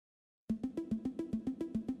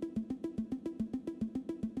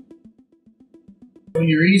On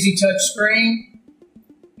your easy touch screen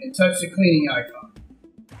and touch the cleaning icon.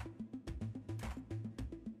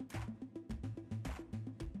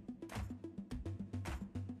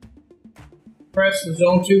 Press the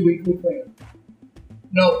Zone 2 weekly cleaner.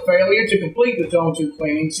 Note, failure to complete the Zone 2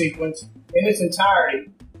 cleaning sequence in its entirety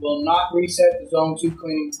will not reset the Zone 2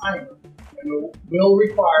 cleaning timer and will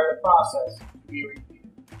require the process to be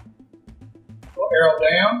repeated. Go arrow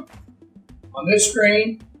down. On this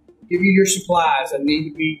screen, we'll give you your supplies that need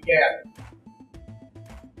to be gathered.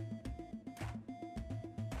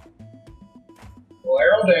 Go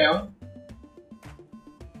arrow down.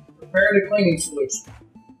 Prepare the cleaning solution.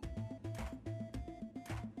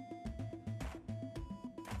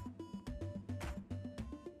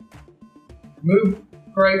 Remove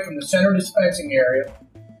gray from the center dispensing area,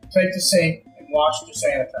 take the sink, and wash to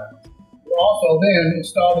sanitize. We'll also then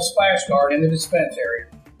install the splash guard in the dispense area.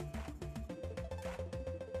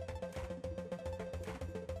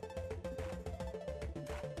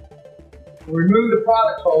 We'll remove the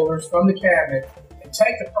product holders from the cabinet and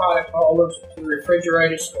take the product holders to the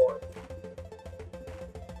refrigerated storage.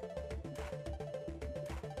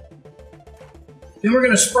 Then we're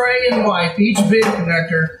going to spray and wipe each bid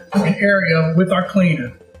connector and area with our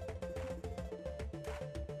cleaner.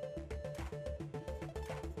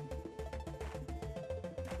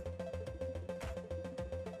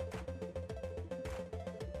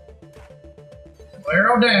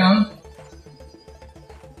 Arrow down,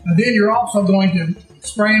 and then you're also going to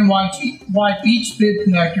spray and wipe each bid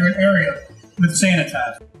connector and area with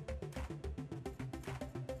sanitizer.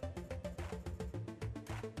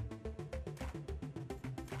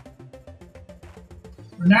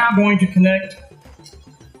 We're now going to connect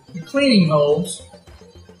the cleaning holes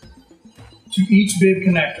to each bib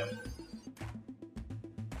connector.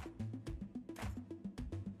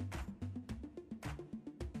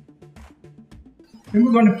 Then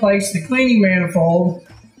we're going to place the cleaning manifold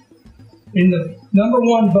in the number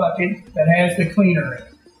 1 bucket that has the cleaner in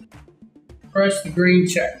it. Press the green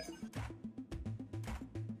check.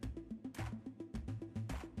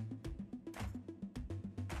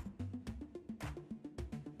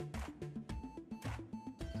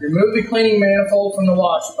 Remove the cleaning manifold from the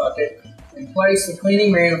wash bucket and place the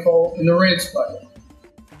cleaning manifold in the rinse bucket.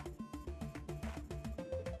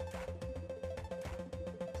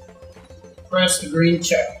 Press the green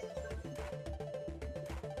check.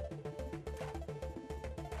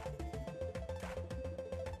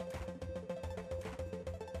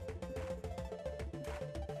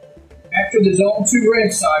 After the Zone 2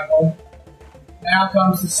 rinse cycle, now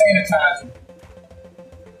comes the sanitizer.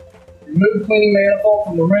 Remove the cleaning manifold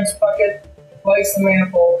from the rinse bucket and place the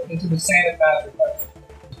manifold into the sanitizer bucket.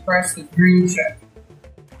 Press the green check.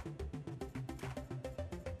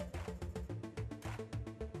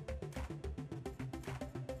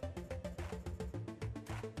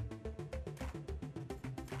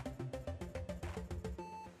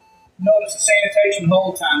 Notice the sanitation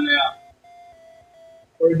hold time now,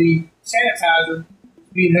 where the sanitizer is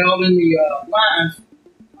being held in the lines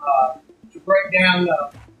to break down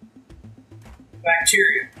the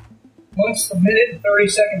bacteria. Once the minute and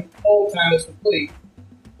 30-second hold time is complete,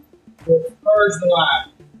 we'll purge the line.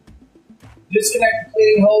 Disconnect the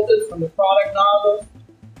cleaning hoses from the product nozzles.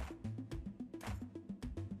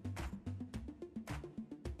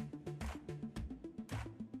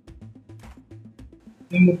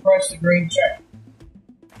 Then we'll press the green check.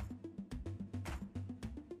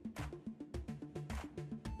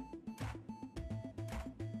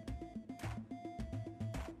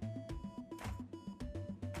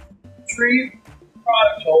 Retrieve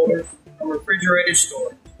product holders from refrigerated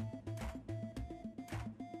storage.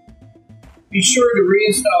 Be sure to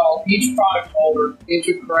reinstall each product holder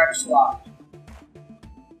into correct slot.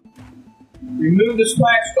 Remove the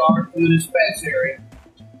splash guard from the dispense area.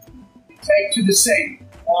 Take to the sink,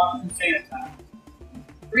 wash and sanitize.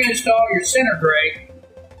 Reinstall your center grate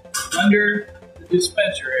under the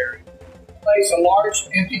dispenser area. Place a large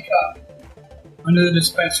empty cup under the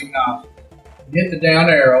dispensing nozzle. Hit the down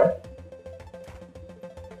arrow.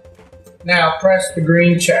 Now press the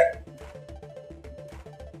green check.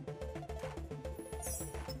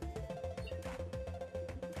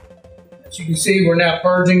 As you can see, we're now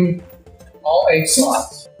purging all 8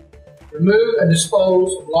 slots. Remove and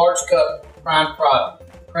dispose of large cup prime product.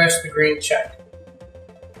 Press the green check.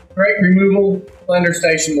 Grate removal blender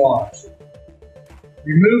station wash.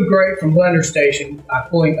 Remove grate from blender station by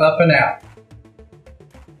pulling up and out.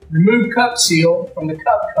 Remove cup seal from the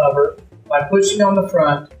cup cover by pushing on the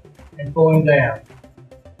front and pulling down.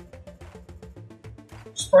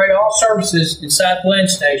 Spray all surfaces inside blend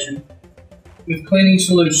station with cleaning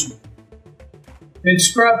solution. Then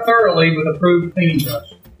scrub thoroughly with approved cleaning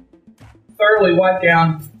brush. Thoroughly wipe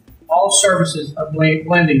down all surfaces of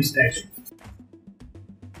blending station.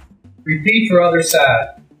 Repeat for other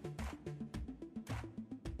side.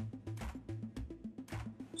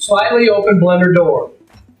 Slightly open blender door.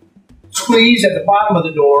 Squeeze at the bottom of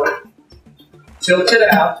the door, tilt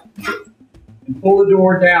it out, and pull the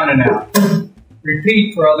door down and out.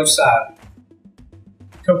 Repeat for other side.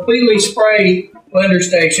 Completely spray blender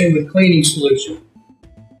station with cleaning solution.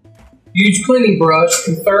 Use cleaning brush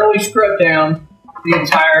to thoroughly scrub down the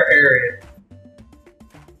entire area.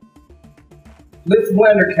 Lift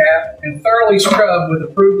blender cap and thoroughly scrub with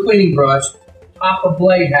approved cleaning brush top of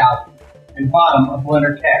blade housing and bottom of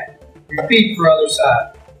blender cap. Repeat for other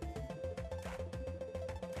side.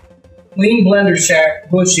 Clean blender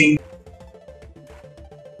shaft bushing.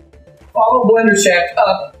 Follow blender shaft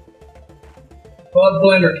up above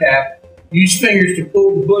blender cap. Use fingers to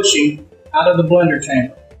pull the bushing out of the blender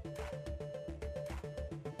chamber.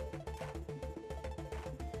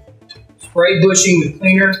 Spray bushing with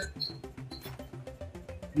cleaner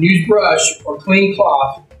and use brush or clean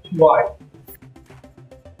cloth to wipe.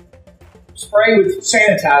 Spray with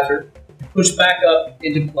sanitizer and push back up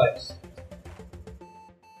into place.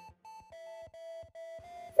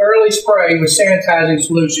 Thoroughly spray with sanitizing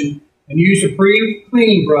solution and use a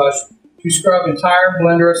pre-cleaning brush to scrub entire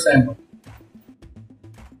blender assembly.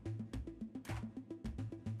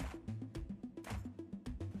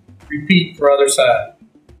 Repeat for other side.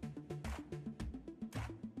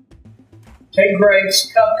 Take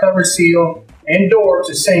grates, cup cover seal, and door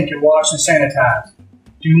to sink and wash and sanitize.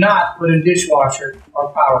 Do not put in dishwasher or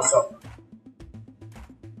power soaker.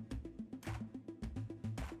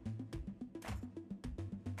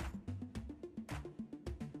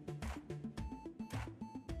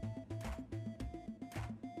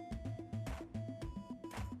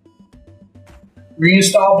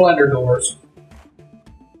 Reinstall blender doors.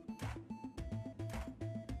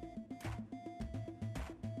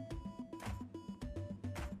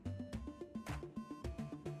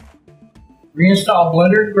 Reinstall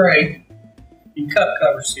blender grate and cup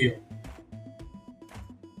cover seal.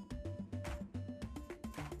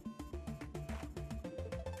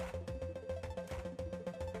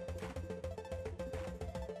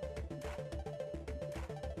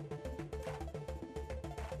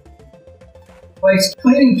 Place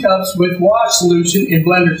cleaning cups with wash solution in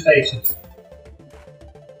blender stations.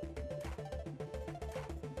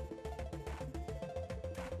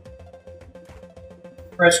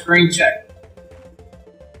 Press green check.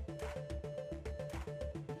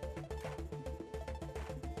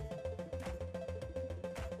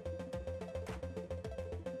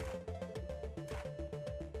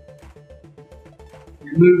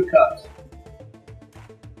 Remove cups.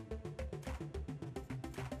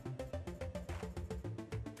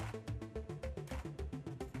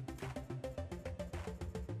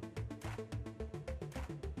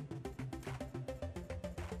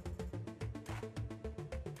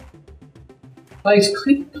 Place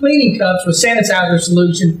cleaning cups with sanitizer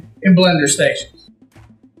solution in blender stations.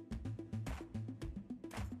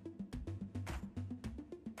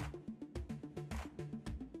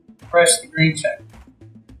 Press the green check.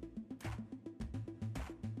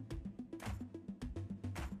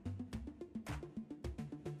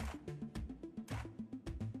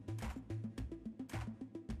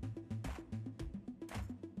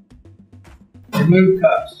 Remove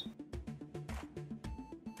cups.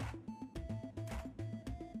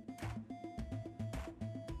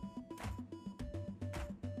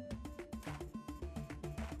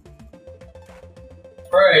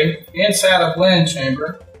 Spray inside a blend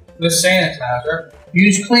chamber with sanitizer.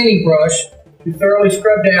 Use cleaning brush to thoroughly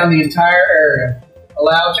scrub down the entire area.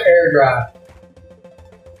 Allow it to air dry.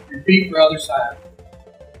 Repeat for other side.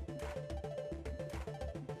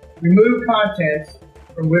 Remove contents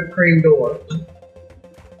from whipped cream door.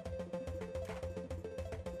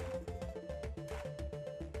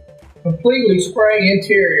 Completely spray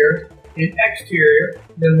interior and exterior,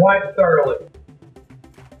 then wipe thoroughly.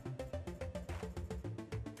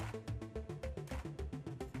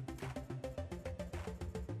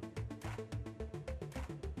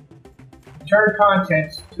 Return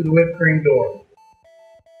contents to the whipped cream door.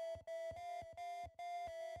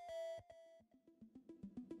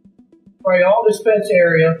 Spray all dispense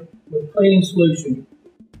area with cleaning solution.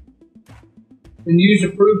 Then use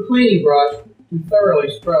approved cleaning brush to thoroughly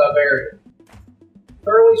scrub area.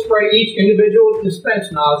 Thoroughly spray each individual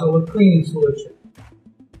dispense nozzle with cleaning solution.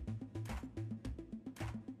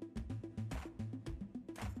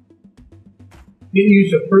 Then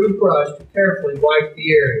use approved brush to carefully wipe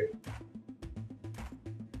the area.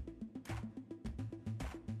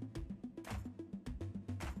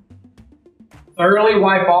 Thoroughly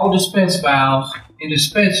wipe all dispense valves in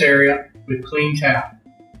dispense area with clean towel.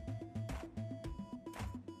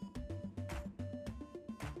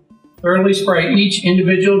 Thoroughly spray each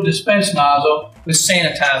individual dispense nozzle with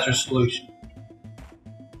sanitizer solution.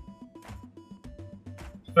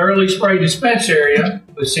 Thoroughly spray dispense area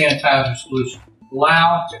with sanitizer solution.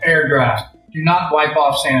 Allow to air dry. Do not wipe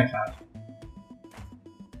off sanitizer.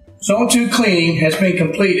 Zone 2 cleaning has been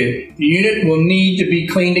completed. The unit will need to be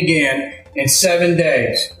cleaned again in 7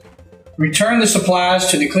 days. Return the supplies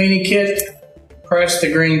to the cleaning kit. Press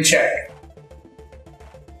the green check.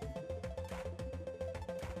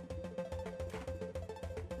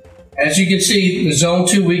 As you can see, the Zone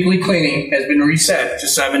 2 weekly cleaning has been reset to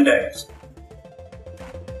 7 days.